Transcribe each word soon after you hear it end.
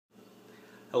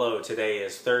Hello, today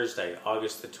is Thursday,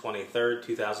 August the 23rd,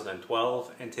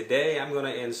 2012, and today I'm going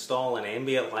to install an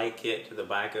ambient light kit to the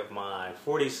back of my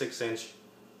 46-inch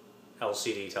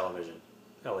LCD television,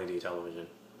 LED television,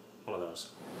 one of those.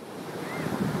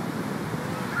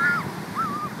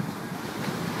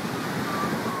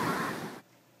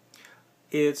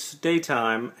 It's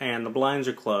daytime and the blinds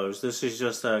are closed. This is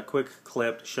just a quick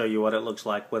clip to show you what it looks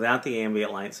like without the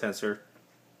ambient light sensor,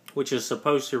 which is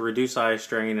supposed to reduce eye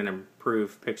strain and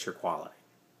improve picture quality.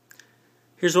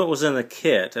 Here's what was in the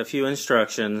kit. A few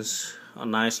instructions, a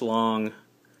nice long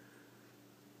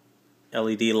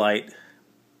LED light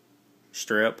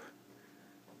strip,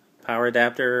 power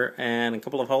adapter, and a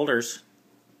couple of holders.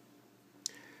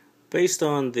 Based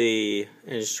on the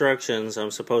instructions,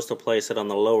 I'm supposed to place it on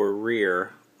the lower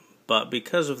rear, but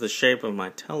because of the shape of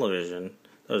my television,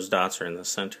 those dots are in the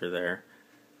center there,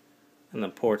 and the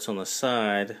ports on the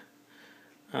side,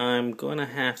 I'm going to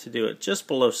have to do it just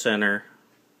below center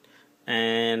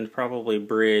and probably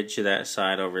bridge that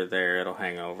side over there. It'll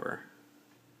hang over.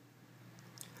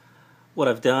 What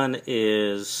I've done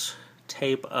is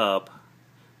tape up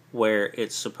where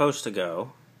it's supposed to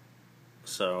go.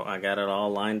 So I got it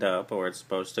all lined up where it's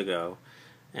supposed to go,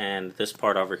 and this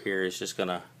part over here is just going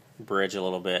to bridge a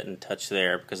little bit and touch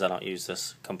there because I don't use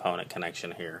this component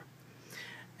connection here.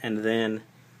 And then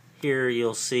here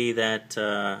you'll see that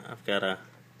I've got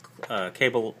a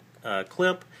cable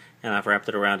clip, and I've wrapped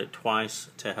it around it twice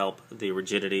to help the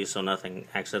rigidity so nothing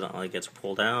accidentally gets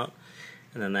pulled out.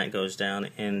 And then that goes down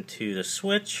into the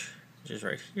switch, which is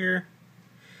right here.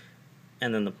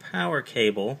 And then the power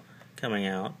cable coming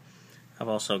out, I've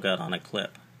also got on a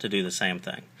clip to do the same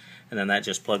thing. And then that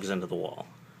just plugs into the wall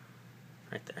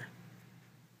right there.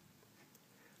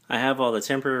 I have all the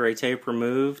temporary tape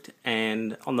removed,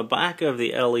 and on the back of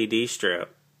the LED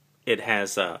strip it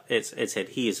has it's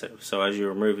adhesive, so as you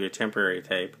remove your temporary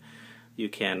tape you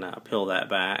can peel that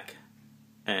back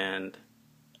and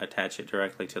attach it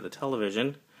directly to the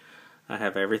television. I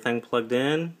have everything plugged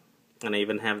in, and I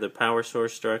even have the power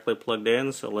source directly plugged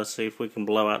in, so let's see if we can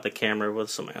blow out the camera with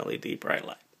some LED bright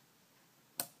light.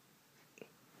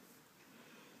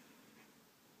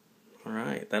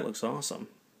 Alright, that looks awesome.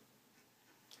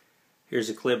 Here's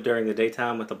a clip during the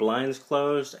daytime with the blinds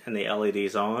closed and the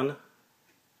LEDs on.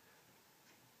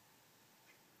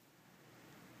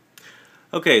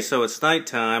 Okay, so it's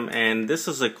nighttime, and this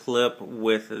is a clip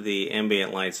with the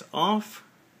ambient lights off.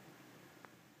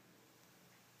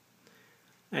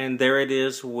 And there it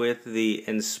is with the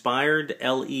inspired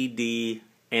LED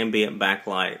ambient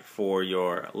backlight for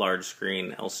your large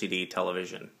screen LCD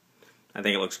television. I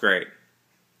think it looks great.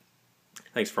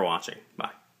 Thanks for watching.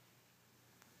 Bye.